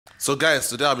So guys,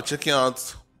 today I'll be checking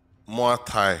out Muay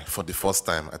Thai for the first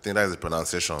time. I think that is the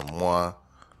pronunciation,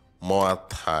 Muay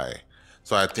Thai.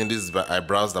 So I think this is, I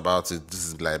browsed about it. This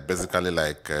is like basically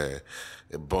like a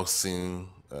boxing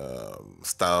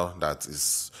style that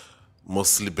is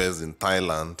mostly based in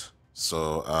Thailand.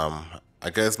 So I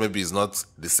guess maybe it's not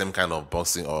the same kind of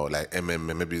boxing or like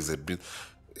MMA. Maybe it's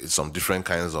some different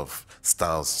kinds of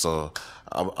styles. So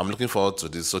I'm looking forward to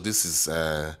this. So this is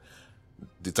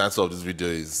the title of this video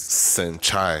is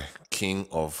Saenchai, King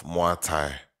of Muay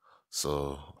Thai.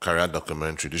 So career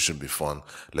documentary. This should be fun.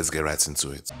 Let's get right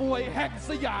into it.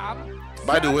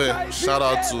 By the way, shout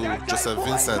out to Joseph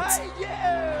Vincent.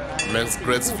 Makes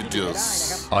great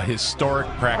videos. A historic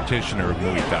practitioner of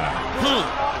Muay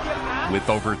Thai with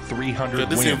over 300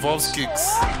 this wins involves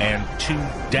kicks and 2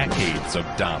 decades of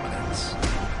dominance.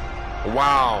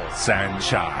 Wow.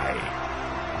 Saenchai,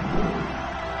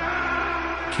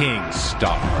 King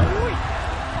Star.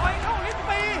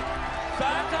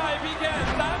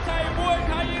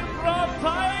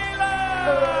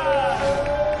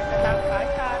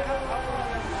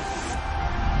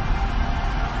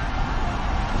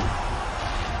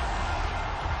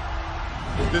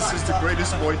 This is the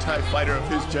greatest Muay Thai fighter of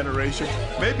his generation.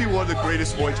 Maybe one of the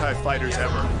greatest Muay Thai fighters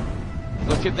ever.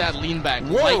 Look at that lean back.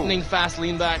 Whoa. Lightning fast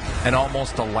lean back. An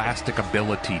almost elastic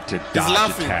ability to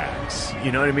dodge attacks.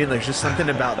 You know what I mean? There's just something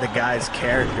about the guy's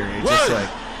character. It's just like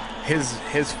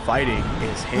his fighting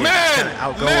is him kind of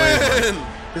outgoing.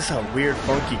 Like, this is a weird,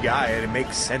 funky guy, and it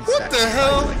makes sense. What the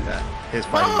hell? Like that. His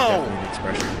fighting is definitely an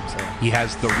expression of himself. He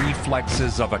has the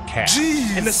reflexes of a cat.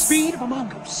 Jeez. And the speed of a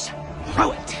mongoose.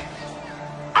 Throw it.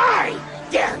 I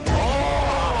dare you.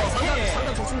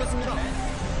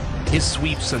 His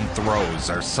sweeps and throws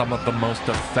are some of the most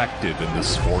effective in the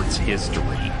sport's history.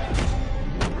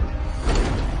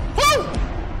 Woo!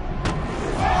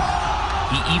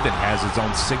 He even has his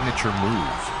own signature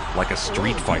move, like a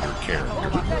Street Fighter character.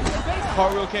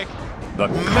 Cartwheel kick. The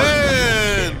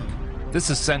Man! kick. This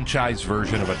is Saenchai's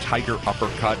version of a tiger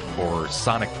uppercut or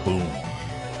sonic boom.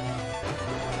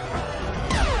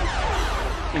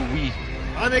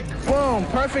 Sonic boom.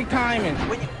 Perfect timing.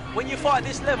 When you fight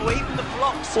this level, even the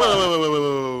blocks. Wait.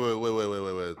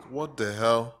 What the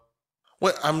hell?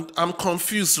 Wait, I'm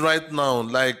confused right now.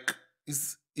 Like,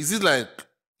 is it like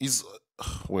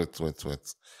wait.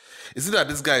 Is it that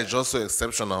this guy is just so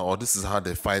exceptional, or this is how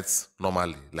they fight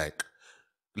normally? Like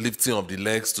lifting of the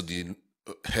legs to the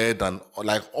head and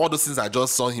like all those things I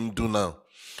just saw him do now?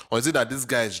 Or is it that this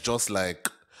guy is just like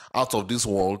out of this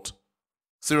world?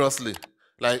 Seriously.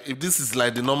 Like, if this is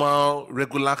like the normal,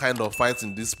 regular kind of fight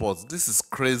in this sport, this is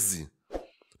crazy.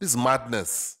 This is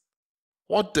madness.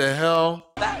 What the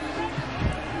hell?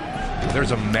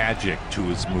 There's a magic to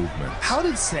his movement. How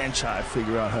did Saenchai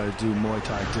figure out how to do Muay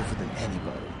Thai different than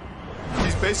anybody?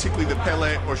 He's basically the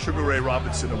Pele or Sugar Ray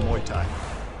Robinson of Muay Thai.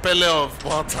 Pele of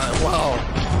Muay Thai, wow.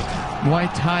 Muay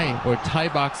Thai, or Thai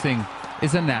boxing,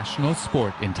 is a national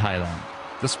sport in Thailand.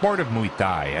 The sport of Muay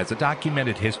Thai has a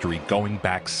documented history going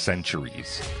back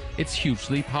centuries. It's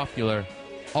hugely popular,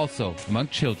 also among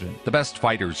children. The best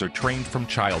fighters are trained from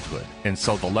childhood, and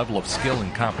so the level of skill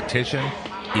and competition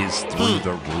is through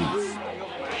the roof.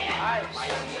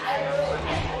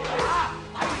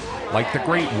 Like the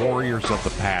great warriors of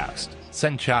the past,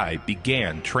 Saenchai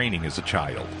began training as a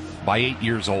child. By 8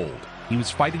 years old, he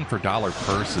was fighting for dollar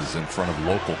purses in front of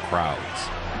local crowds.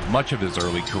 Much of his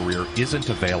early career isn't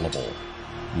available.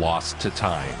 Lost to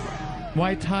time.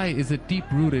 Muay Thai is a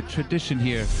deep-rooted tradition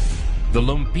here. The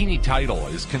Lumpini title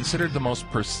is considered the most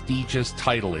prestigious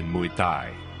title in Muay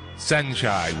Thai.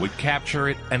 Saenchai would capture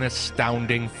it an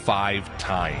astounding 5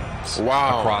 times.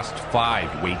 Wow. Across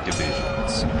 5 weight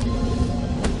divisions.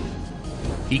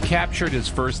 He captured his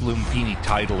first Lumpini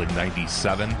title in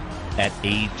 '97 at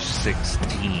age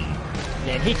 16.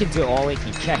 Man, he can do it all. He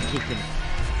can kick, he can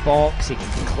box, he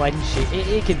can clinch,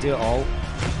 he can do it all.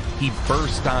 He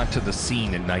burst onto the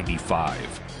scene in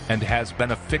 '95 and has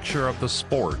been a fixture of the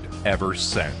sport ever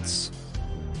since,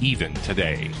 even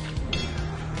today.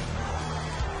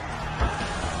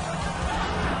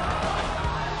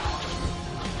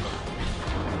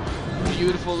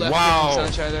 Beautiful left Wow. kick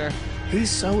from Saenchai there.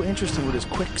 He's so interesting with his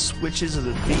quick switches of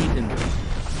the feet, and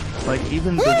like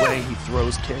even the way he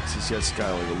throws kicks, he's just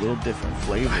got like a little different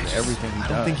flavor to everything he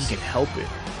does. I don't think he can help it.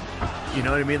 You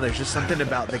know what I mean? There's just something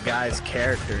about the guy's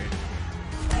character.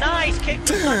 Nice kick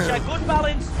from Saenchai, good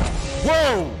balance.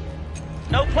 Whoa!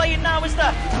 No playing now, is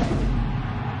there?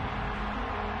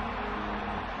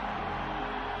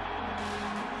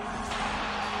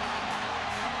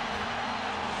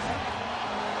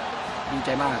 ดีใจ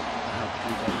มากนะครับ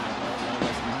ดีใจมาก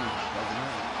115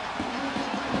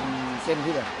 115เส้น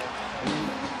ที่แบบ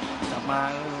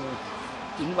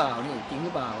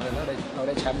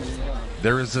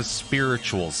There is a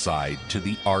spiritual side to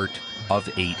the art of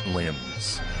 8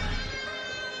 limbs.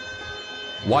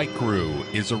 Waikru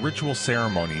is a ritual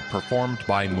ceremony performed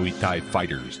by Muay Thai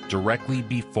fighters directly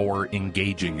before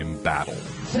engaging in battle.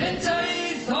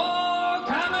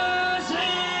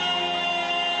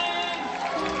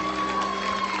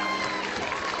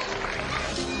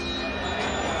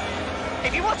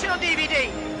 If you're watching on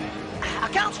DVD, I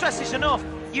can't stress this enough.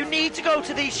 You need to go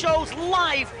to these shows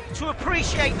live to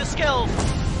appreciate the skills.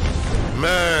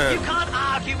 Man. You can't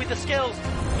argue with the skills.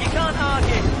 You can't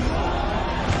argue.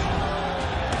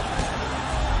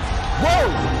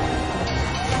 Whoa!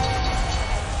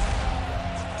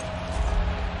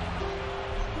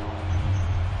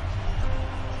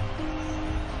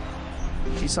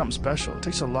 He's something special. It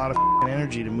takes a lot of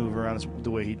energy to move around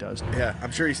the way he does. Yeah,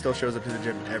 I'm sure he still shows up to the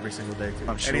gym every single day too.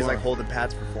 I'm sure. And he's like holding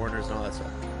pads for foreigners and all that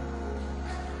stuff.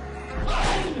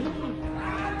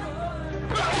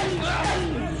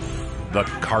 The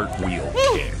cartwheel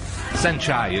kick.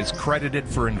 Saenchai is credited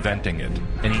for inventing it,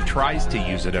 and he tries to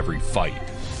use it every fight.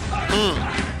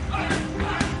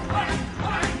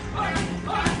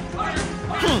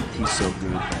 He's so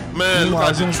good. Man, look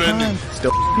at the training.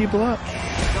 Still people up.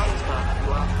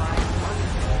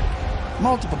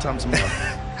 Multiple times more.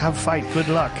 Have a fight. Good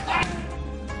luck.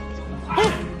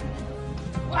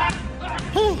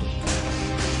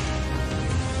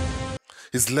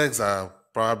 His legs are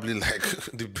probably like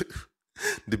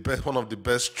the best, one of the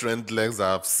best strength legs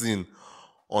I've seen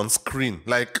on screen.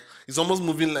 Like he's almost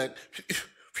moving like.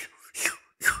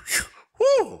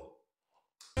 Woo!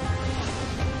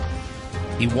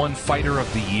 He won Fighter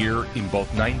of the Year in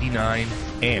both '99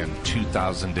 and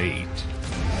 2008.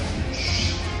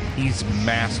 He's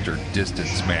mastered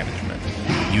distance management,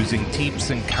 using teeps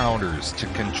and counters to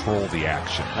control the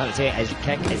action. I would say his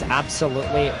kick is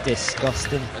absolutely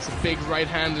disgusting. That's a big right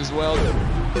hand as well.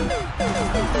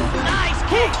 Nice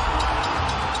kick!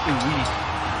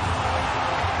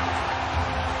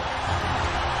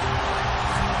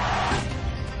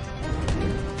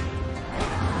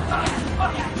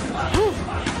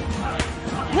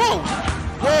 Whoa!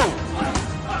 Whoa!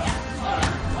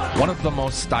 One of the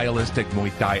most stylistic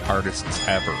Muay Thai artists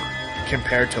ever.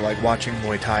 Compared to like watching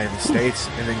Muay Thai in the States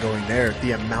and then going there,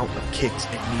 the amount of kicks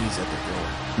and knees that they're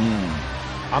throwing.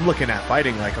 I'm looking at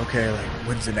fighting like, okay, like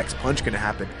when's the next punch gonna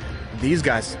happen? These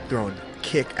guys throwing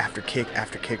kick after kick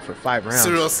after kick for 5 rounds.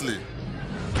 Seriously.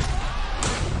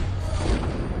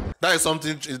 That is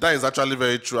something that is actually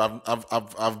very true.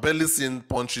 I've barely seen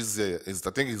punches there. I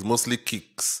think it's mostly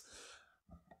kicks.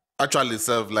 Actually,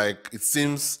 like it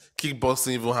seems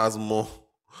kickboxing even has more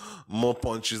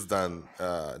punches than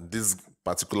this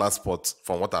particular sport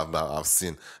from what I've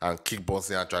seen. And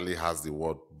kickboxing actually has the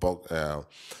word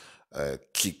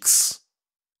kicks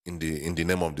in the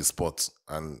name of the sport.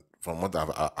 And from what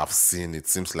I've seen, it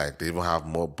seems like they even have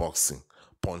more boxing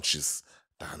punches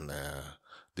than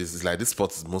this. Is like this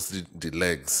sport is mostly the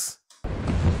legs.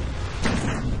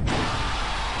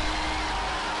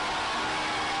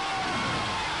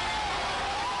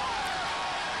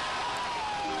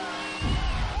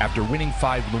 After winning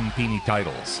 5 Lumpini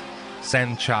titles,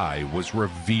 Saenchai was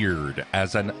revered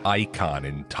as an icon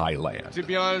in Thailand. To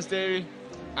be honest, Davey,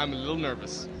 I'm a little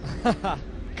nervous.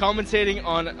 Commentating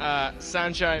on a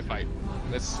Saenchai fight.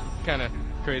 That's kind of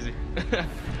crazy.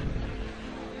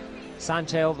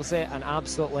 Saenchai, obviously, an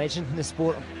absolute legend in the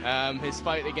sport. His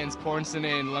fight against Pornson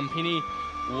in Lumpini,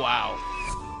 wow.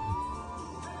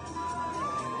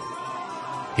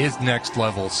 His next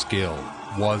level skill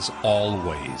was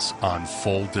always on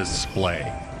full display.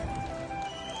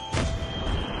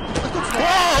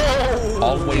 Whoa!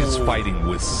 Always fighting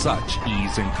with such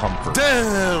ease and comfort.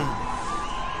 Damn!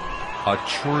 A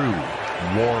true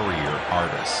warrior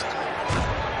artist.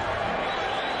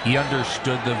 He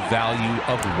understood the value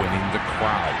of winning the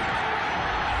crowd.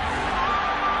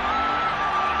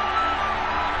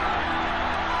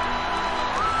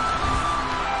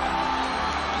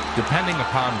 Depending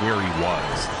upon where he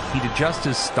was, he'd adjust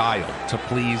his style to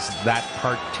please that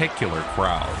particular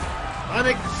crowd.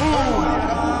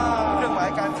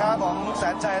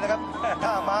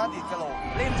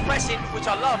 Limbs pressing, which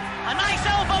I love. A nice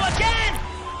elbow again!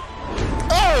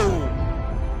 Oh!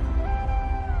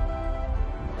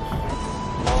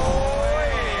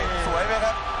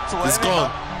 It's gone.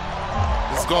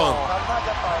 It's gone.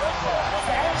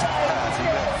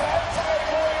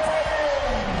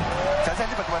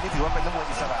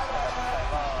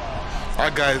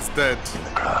 That guy is dead. In the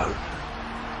crowd,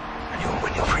 and you will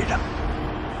win your freedom.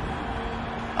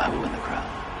 I will win the crowd.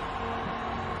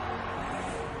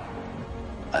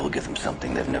 I will give them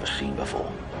something they've never seen before.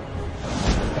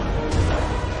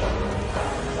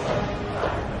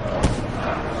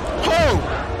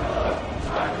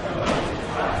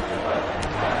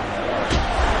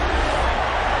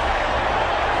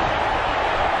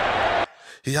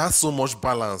 He has so much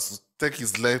balance. Take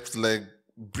his left leg,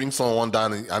 bring someone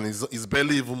down, and he's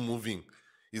barely even moving.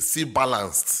 He's still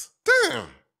balanced. Damn.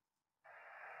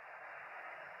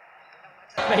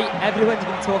 Right, everyone's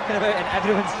been talking about and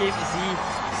everyone's came to see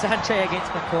Saenchai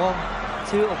against McCall,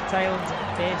 two of Thailand's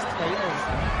best fighters.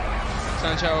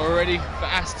 Saenchai already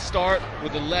fast start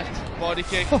with the left body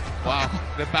kick. Wow,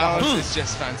 the balance is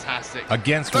just fantastic.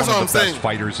 Against one of the best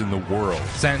fighters in the world,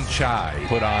 Saenchai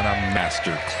put on a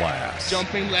master class.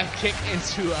 Jumping left kick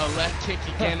into a left kick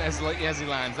again as he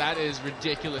lands. That is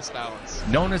ridiculous balance.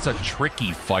 Known as a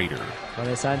tricky fighter. One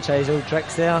of Saenchai's old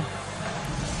tricks there.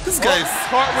 This guy's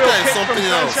cartwheel kick from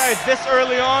Saenchai this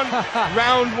early on.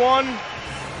 Round one,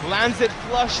 lands it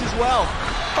flush as well.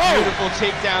 Beautiful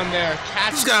takedown there.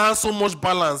 This guy has so much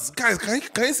balance. Guys,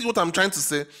 can you see what I'm trying to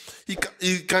say? He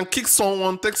can kick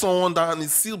someone, take someone down, and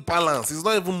he's still balanced. He's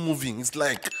not even moving. It's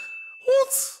like,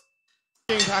 what?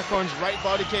 Back punch, right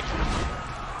body kick.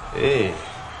 Hey,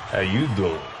 how you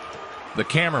doing? The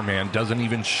cameraman doesn't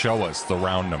even show us the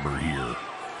round number here.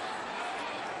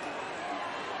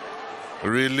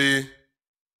 Really?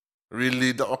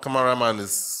 Really? The cameraman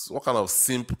is... What kind of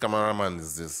simp cameraman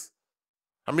is this?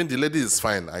 I mean, the lady is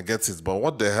fine, I get it, but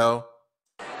what the hell?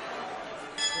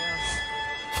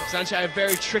 Saenchai, a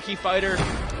very tricky fighter,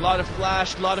 a lot of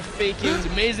flash, a lot of faking. It's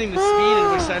amazing the speed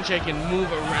in which Saenchai can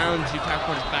move around to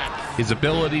Kakor's back. His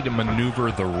ability to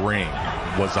maneuver the ring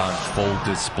was on full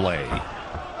display.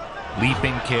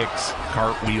 Leaping kicks,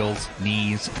 cartwheels,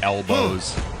 knees,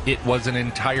 elbows. It was an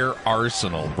entire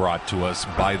arsenal brought to us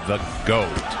by the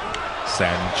GOAT,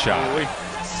 Saenchai.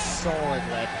 Solid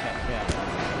leg kick there.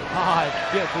 Ah,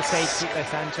 beautiful side kick by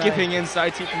Saenchai. Skipping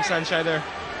inside teep from Saenchai there.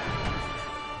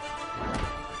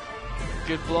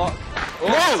 Good block.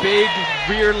 Oh, big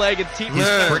rear-legged teep. His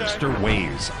trickster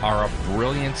ways are a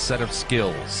brilliant set of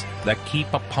skills that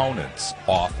keep opponents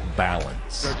off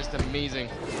balance. They're just amazing.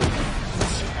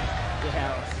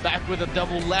 Yeah. Back with a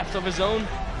double left of his own.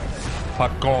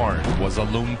 Pakorn was a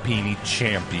Lumpini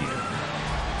champion.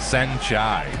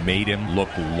 Saenchai made him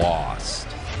look lost.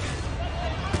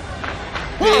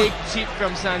 Big teep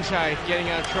from Saenchai, getting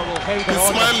out of trouble. He's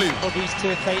smiling. For these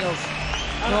two titles.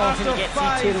 Not often to get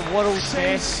through to the world's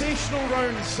best. Sensational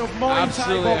rounds of Muay Thai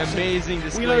Absolutely boxing. amazing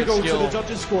display We now of go skill to the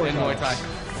judges' scorecards. in Muay Thai.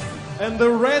 In the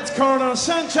red corner,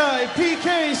 Saenchai,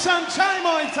 PK, Saenchai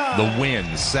Muay Thai. The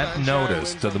win sent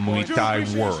notice to the Muay Thai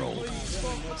world.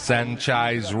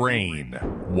 Saenchai's reign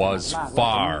was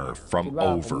far from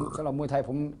over.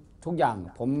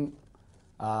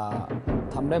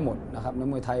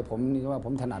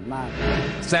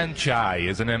 Saenchai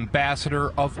is an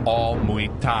ambassador of all Muay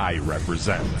Thai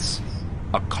represents.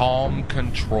 A calm,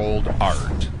 controlled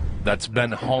art that's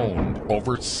been honed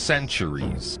over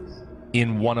centuries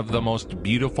in one of the most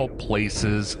beautiful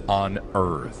places on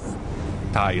earth,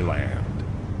 Thailand.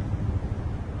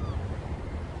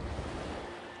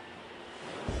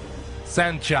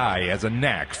 Saenchai has a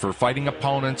knack for fighting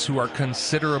opponents who are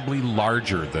considerably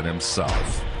larger than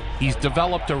himself. He's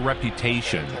developed a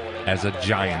reputation as a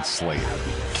giant slayer.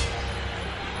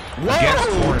 Against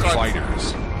foreign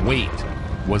fighters, weight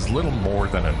was little more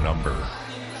than a number.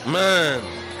 Man,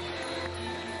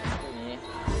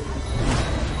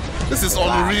 this is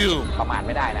unreal.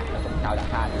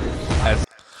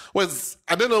 Wait,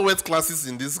 I don't know weight classes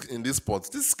in this sport.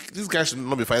 This guy should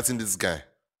not be fighting this guy.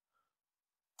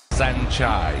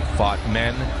 Saenchai fought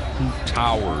men who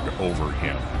towered over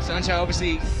him. Saenchai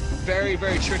obviously very,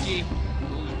 very tricky.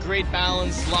 Great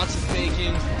balance, lots of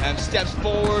faking, steps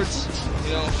forwards,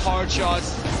 hard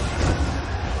shots.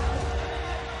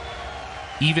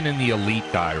 Even in the elite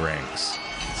Thai ranks,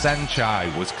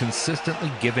 Saenchai was consistently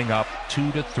giving up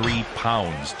 2 to 3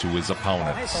 pounds to his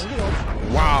opponents.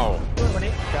 Wow.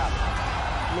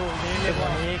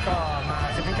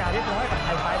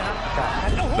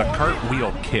 The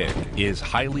cartwheel kick is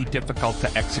highly difficult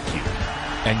to execute,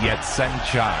 and yet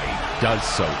Saenchai does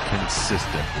so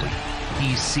consistently.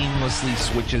 He seamlessly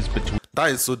switches between...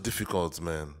 That is so difficult,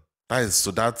 man.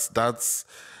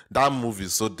 That move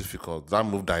is so difficult. That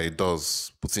move that he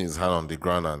does, putting his hand on the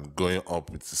ground and going up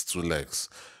with his 2 legs.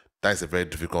 That is a very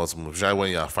difficult move. Especially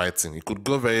when you are fighting. It could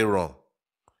go very wrong.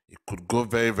 It could go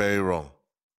very, very wrong.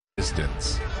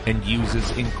 Distance and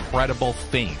uses incredible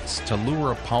feints to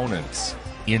lure opponents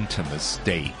into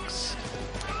mistakes.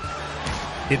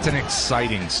 It's an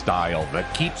exciting style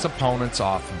that keeps opponents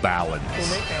off balance.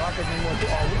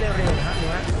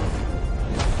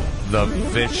 The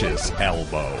vicious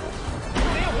elbow.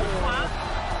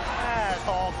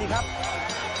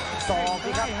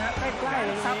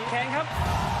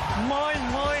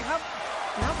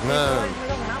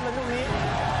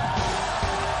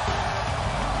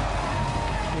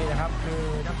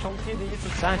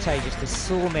 Saenchai just does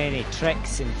so many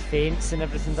tricks and feints and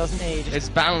everything, doesn't he? His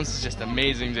balance is just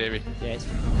amazing, Davey. Yes.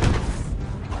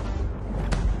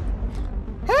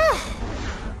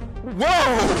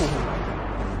 Whoa!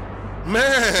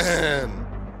 Man!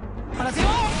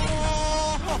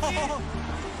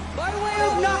 By way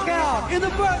of knockout in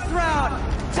the first round,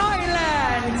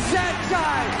 Thailand,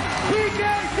 Saenchai, PK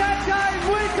Saenchai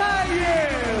Muay Thai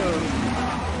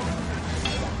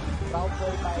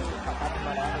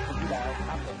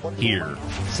Here,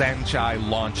 Saenchai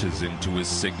launches into his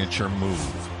signature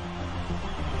move.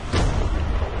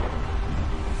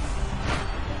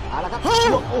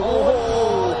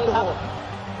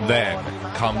 Then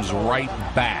comes right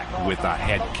back with a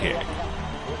head kick.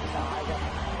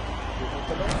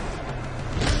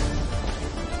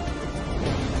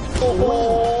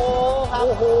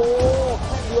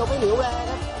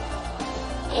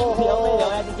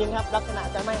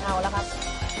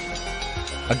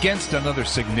 Against another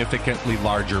significantly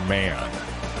larger man,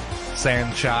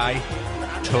 Saenchai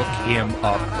took him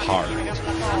apart.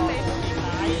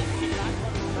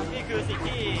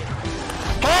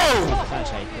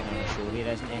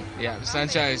 Yeah,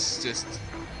 Saenchai is just,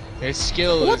 his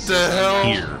skill What is... the hell?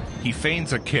 Here, he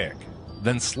feigns a kick,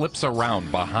 then slips around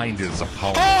behind his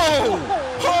opponent.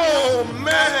 Oh,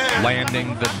 man!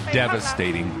 Landing the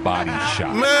devastating body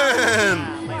shot.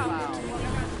 Man!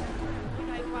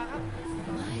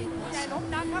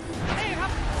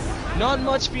 Not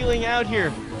much feeling out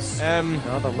here.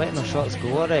 No, they're letting the shots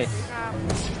go, alright.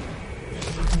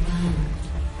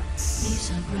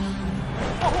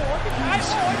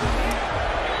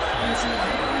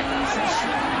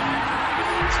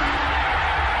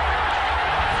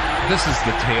 This is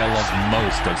the tale of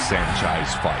most of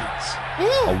Saenchai's fights.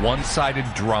 A one-sided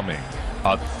drumming,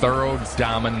 a thorough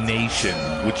domination,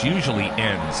 which usually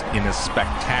ends in a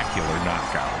spectacular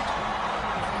knockout.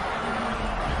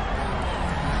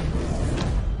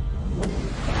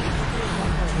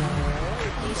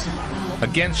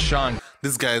 Against Sean,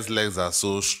 this guy's legs are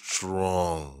so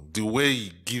strong. The way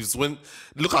he gives,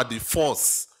 look at the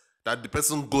force that the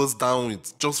person goes down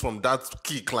with just from that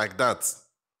kick like that.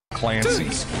 Clancy,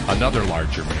 another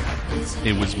larger man.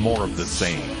 It was more of the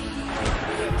same.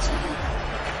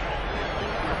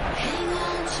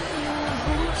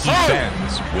 He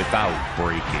bends without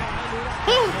breaking.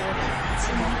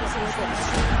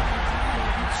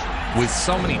 With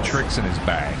so many tricks in his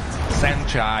bag,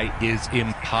 Saenchai is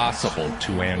impossible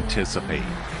to anticipate.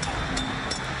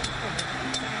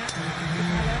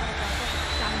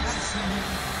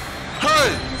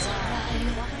 Hey!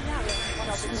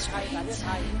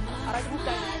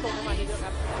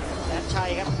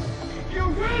 You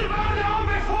will bow down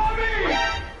before me!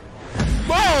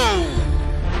 Boom!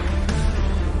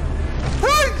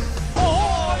 Hey! โอ้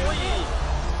ย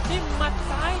จิ้มหมัด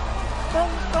ซ้ายตรง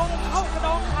เข้ากระด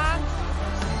องคาง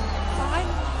ซ้าย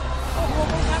โอ้โห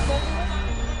ครับผม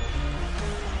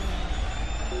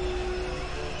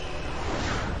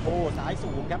โอ้สาย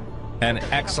สูงครับ An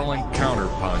excellent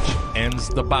counterpunch ends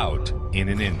the bout in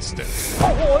an instant. โอ้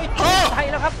โหไทย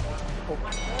แล้วครับผม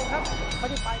ครับไม่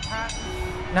ได้ปลายทาง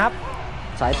นับ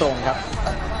สายตรงครับ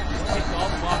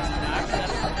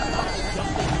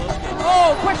Oh,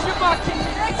 question mark!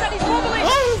 He's wobbling!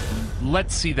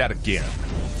 Let's see that again.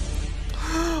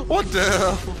 What the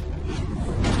hell?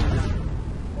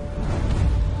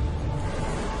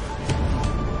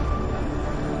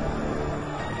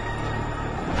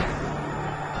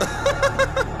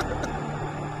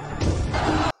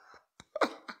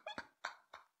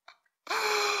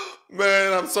 Man,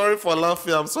 I'm sorry for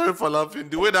laughing. I'm sorry for laughing.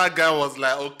 The way that guy was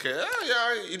like, okay, yeah,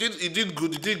 he did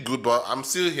good, but I'm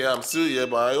still here,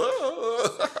 but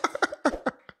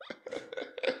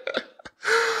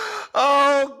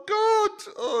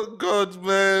oh God,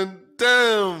 man,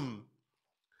 damn,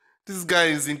 this guy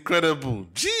is incredible.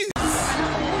 Jeez.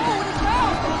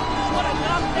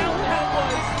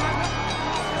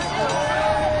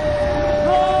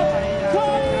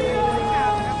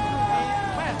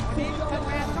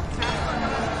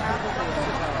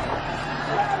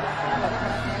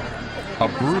 A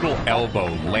brutal elbow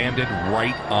landed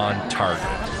right on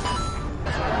target.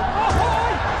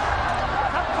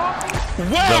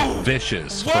 Whoa! The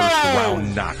vicious first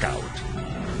round knockout.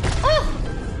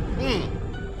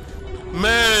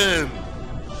 Man!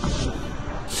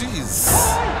 Jeez.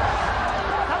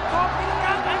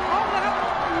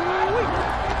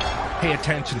 Pay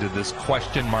attention to this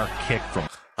question mark kick from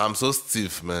I'm so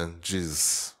stiff, man.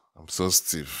 Jeez. I'm so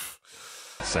stiff.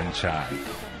 Saenchai.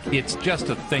 It's just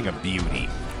a thing of beauty.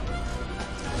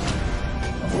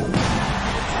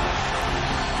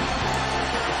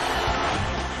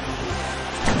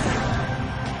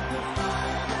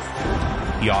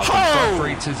 He often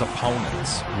frustrates his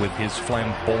opponents with his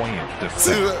flamboyant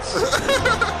defense.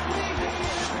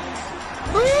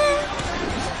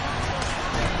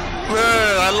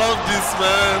 Man, I love this,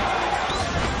 man.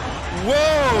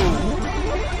 Whoa!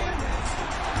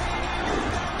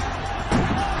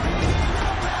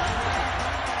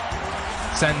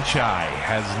 Saenchai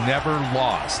has never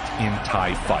lost in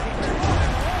Thai fight.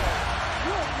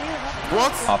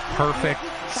 What? A perfect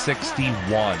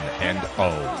 61-0.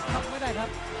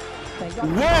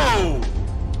 Whoa!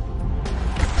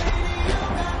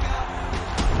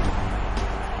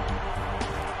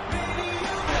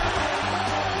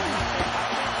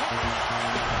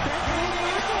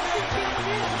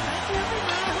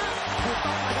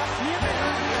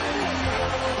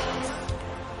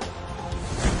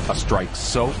 A strike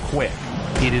so quick,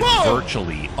 it is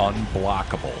virtually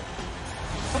unblockable.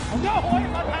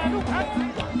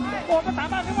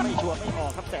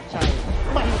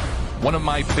 One of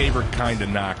my favorite kind of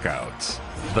knockouts,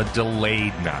 the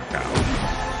delayed knockout.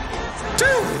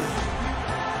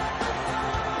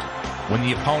 When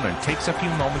the opponent takes a few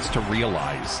moments to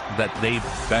realize that they've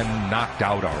been knocked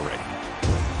out already.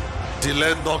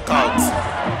 Delayed knockout.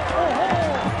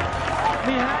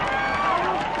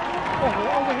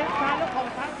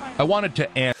 I wanted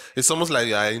to end. It's almost like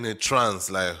you're in a trance,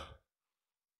 like.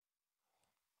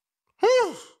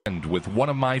 End with one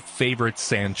of my favorite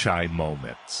Saenchai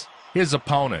moments. His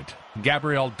opponent,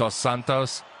 Gabriel dos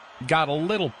Santos, got a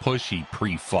little pushy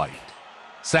pre-fight.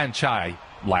 Saenchai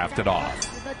laughed it off.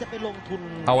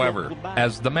 However,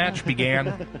 as the match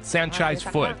began, Saenchai's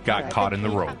foot got caught in the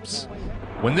ropes.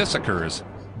 When this occurs,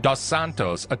 dos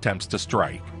Santos attempts to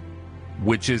strike,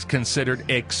 which is considered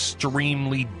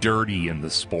extremely dirty in the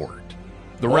sport.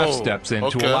 The ref steps in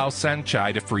to allow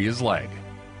Saenchai to free his leg.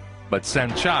 But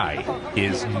Saenchai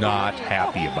is not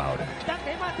happy about it.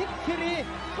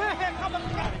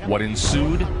 What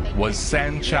ensued was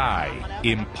Saenchai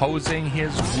imposing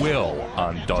his will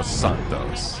on dos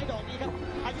Santos,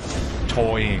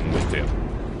 toying with him,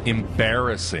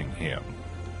 embarrassing him.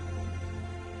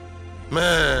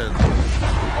 Man,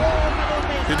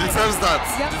 he deserves that.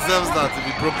 He deserves that if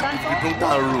he broke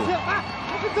that rule.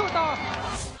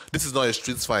 This is not a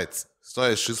street fight. It's not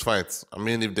a street fight. I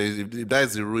mean, if that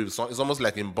is the rule, it's almost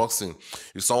like in boxing.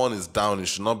 If someone is down, you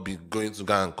should not be going to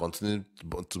go and continue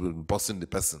to be boxing the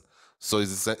person. So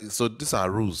these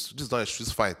are rules. This is not a street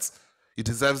fight. He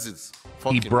deserves it.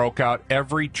 He broke out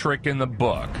every trick in the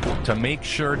book to make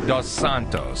sure dos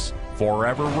Santos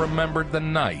forever remembered the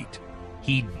night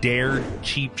he dared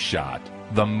cheap shot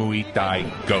the Muay Thai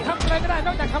GOAT.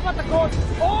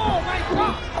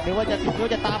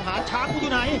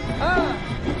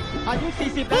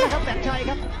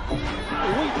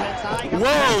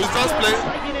 Whoa, he's just playing.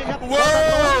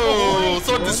 Whoa,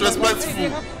 so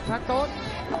disrespectful.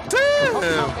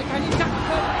 Damn.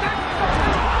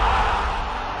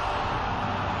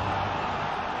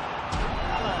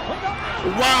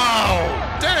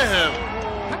 Wow, damn.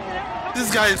 This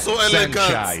guy is so elegant.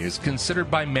 Saenchai is considered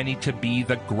by many to be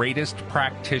the greatest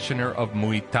practitioner of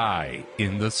Muay Thai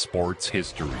in the sport's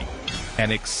history. An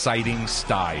exciting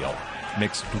style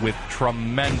mixed with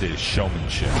tremendous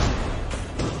showmanship.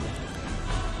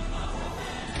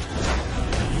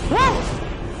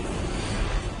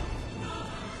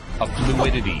 A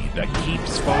fluidity that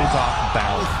keeps foes off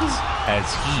balance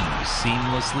as he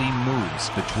seamlessly moves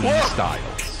between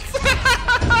styles.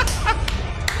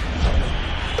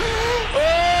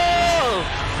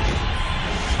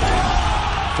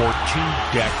 For 2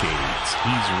 decades,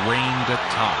 he's reigned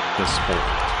atop the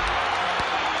sport,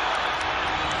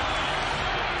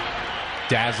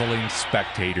 dazzling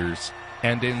spectators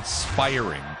and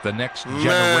inspiring the next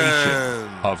generation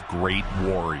of great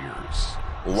warriors.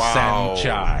 Wow.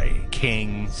 Saenchai,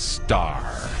 King Star,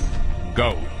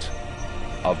 GOAT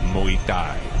of Muay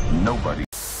Thai. Nobody.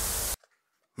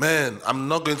 Man, I'm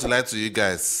not going to lie to you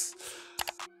guys.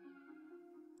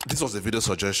 This was a video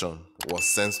suggestion, was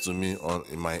sent to me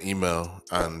in my email,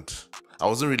 and I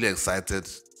wasn't really excited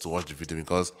to watch the video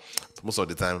because most of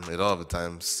the time, a lot of the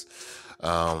times,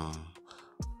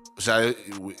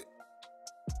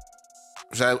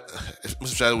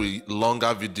 especially with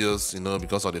longer videos, you know,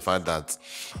 because of the fact that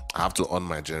I have to on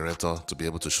my generator to be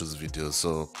able to shoot videos.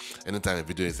 So anytime a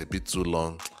video is a bit too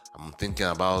long, I'm thinking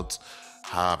about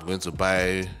how I'm going to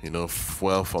buy,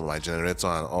 fuel for my generator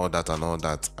and all that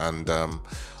and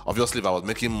obviously if I was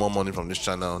making more money from this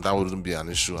channel, that wouldn't be an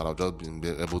issue, and I'll just be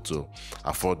able to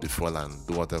afford the fuel and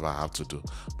do whatever I have to do.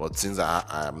 But since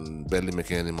I'm barely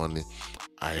making any money,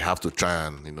 I have to try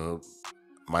and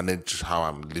manage how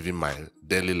I'm living my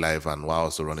daily life and while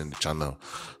also running the channel.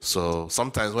 So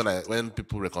sometimes when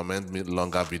people recommend me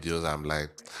longer videos, I'm like,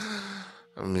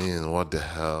 I mean, what the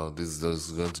hell? This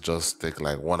is going to just take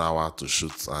like 1 hour to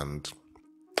shoot, and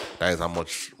that is how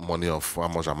much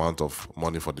amount of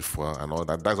money for the fuel and all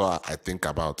that. That's what I think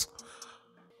about.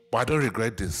 But I don't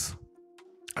regret this.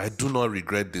 I do not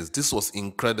regret this. This was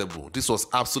incredible. This was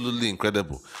absolutely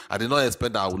incredible. I did not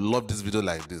expect that I would love this video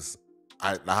like this.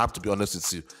 I have to be honest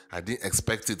with you. I didn't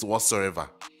expect it whatsoever.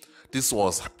 This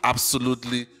was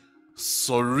absolutely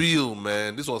surreal,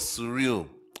 man. This was surreal.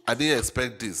 I didn't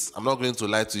expect this. I'm not going to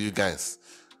lie to you guys.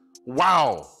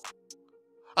 Wow.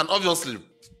 And obviously,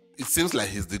 it seems like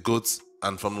he's the GOAT.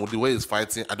 And from the way he's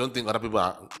fighting, I don't think other people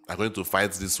are going to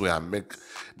fight this way and make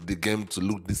the game to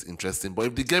look this interesting. But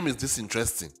if the game is this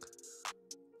interesting,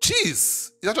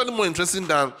 jeez, it's actually more interesting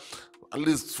than at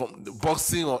least from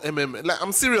boxing or MMA. Like,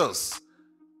 I'm serious.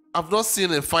 I've not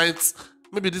seen a fight.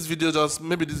 Maybe this video is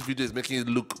making it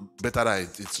look better than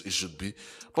it should be.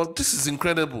 But this is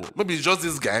incredible. Maybe it's just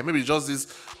this guy. Maybe it's just this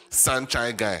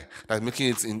Saenchai guy that's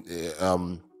making it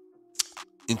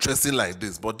interesting like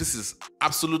this. But this is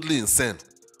absolutely insane.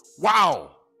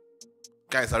 Wow.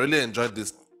 Guys, I really enjoyed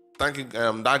this. Thank you.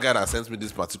 That guy that sent me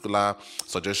this particular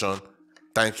suggestion.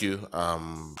 Thank you.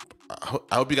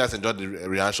 I hope you guys enjoyed the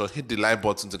reaction. Hit the like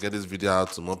button to get this video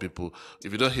out to more people.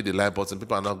 If you don't hit the like button, the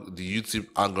YouTube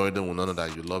algorithm will not know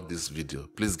that you love this video.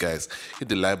 Please, guys, hit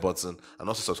the like button and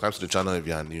also subscribe to the channel if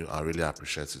you are new. I really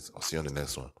appreciate it. I'll see you on the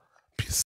next one. Peace.